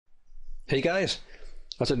Hey guys,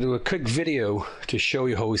 I want to do a quick video to show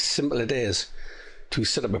you how simple it is to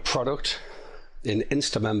set up a product in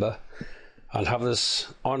InstaMember and have this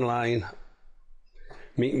online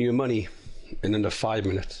making you money in under 5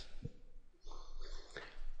 minutes.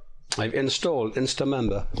 I've installed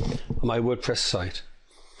InstaMember on my WordPress site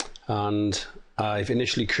and I've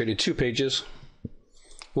initially created 2 pages.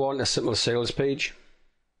 One, a simple sales page,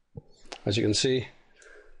 as you can see,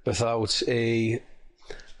 without a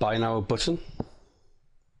buy now button,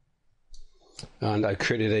 and I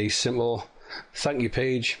created a simple thank you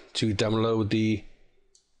page to download the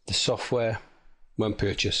software when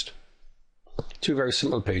purchased. 2 very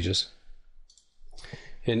simple pages.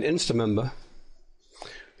 In InstaMember,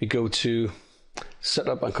 we go to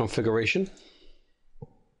Setup and Configuration,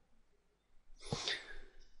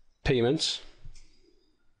 Payments.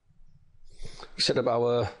 We set up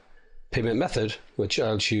our payment method, which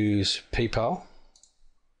I'll choose PayPal.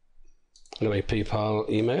 Anyway, PayPal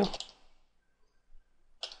email.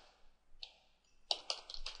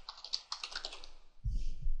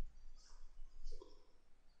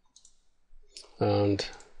 And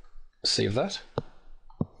save that.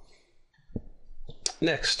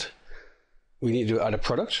 Next, we need to add a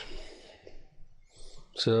product.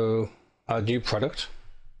 So add new product.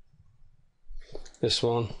 This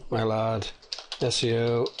one, I'll add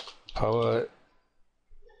SEO Power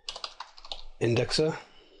Indexer.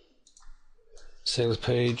 Sales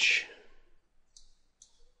page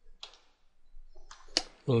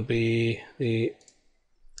will be the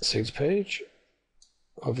sales page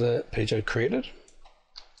of the page I created.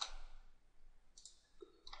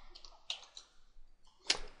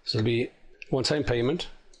 So it'll be one-time payment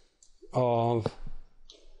of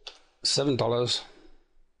 $7.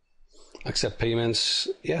 Accept payments,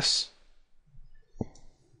 yes.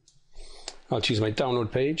 I'll choose my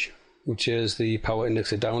download page, which is the Power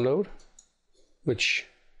Indexer download, which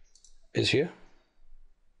is here,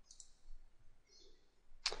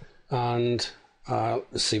 and I'll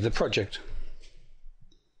save the project.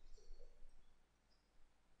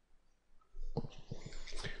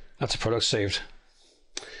 That's a product saved.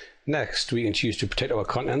 Next, we can choose to protect our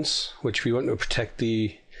contents, which we want to protect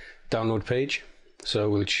the download page. So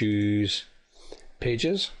we'll choose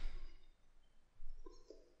Pages,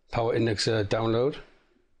 Power Indexer download,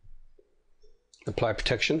 apply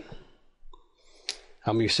protection.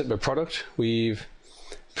 And we've set up a product. We've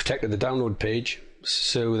protected the download page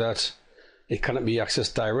so that it cannot be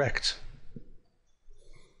accessed direct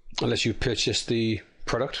unless you purchase the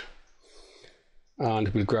product. And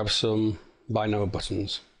we'll grab some buy now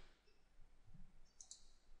buttons.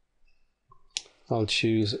 I'll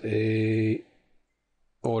choose a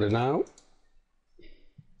order now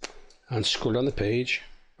and scroll down the page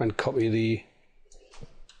and copy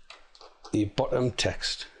the bottom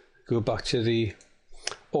text. Go back to the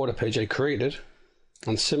order page I created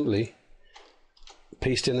and simply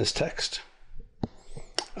paste in this text,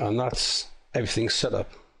 and that's everything set up.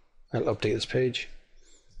 I'll update this page,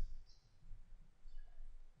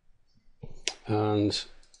 and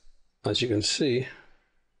as you can see,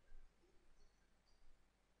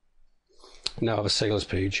 now I have a sales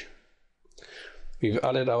page. We've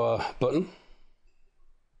added our button,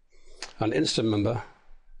 and InstaMember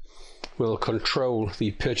will control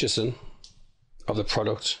the purchasing of the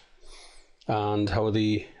product and how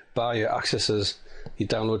the buyer accesses the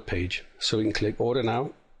download page. So we can click order now.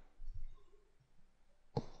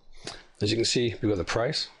 As you can see, we've got the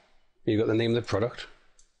price, we've got the name of the product,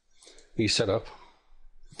 we set up.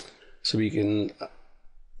 So we can,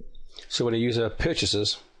 so when a user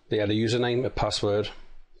purchases, they add a username, a password,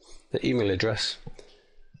 the email address,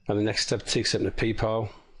 and the next step takes them to PayPal.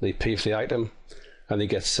 They pay for the item and they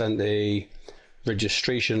get sent a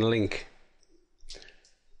registration link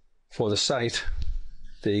for the site.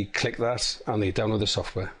 They click that and they download the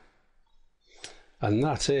software. And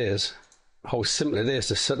that is how simple it is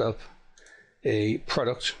to set up a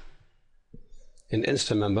product in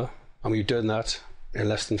InstaMember, and we've done that in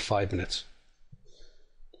less than 5 minutes.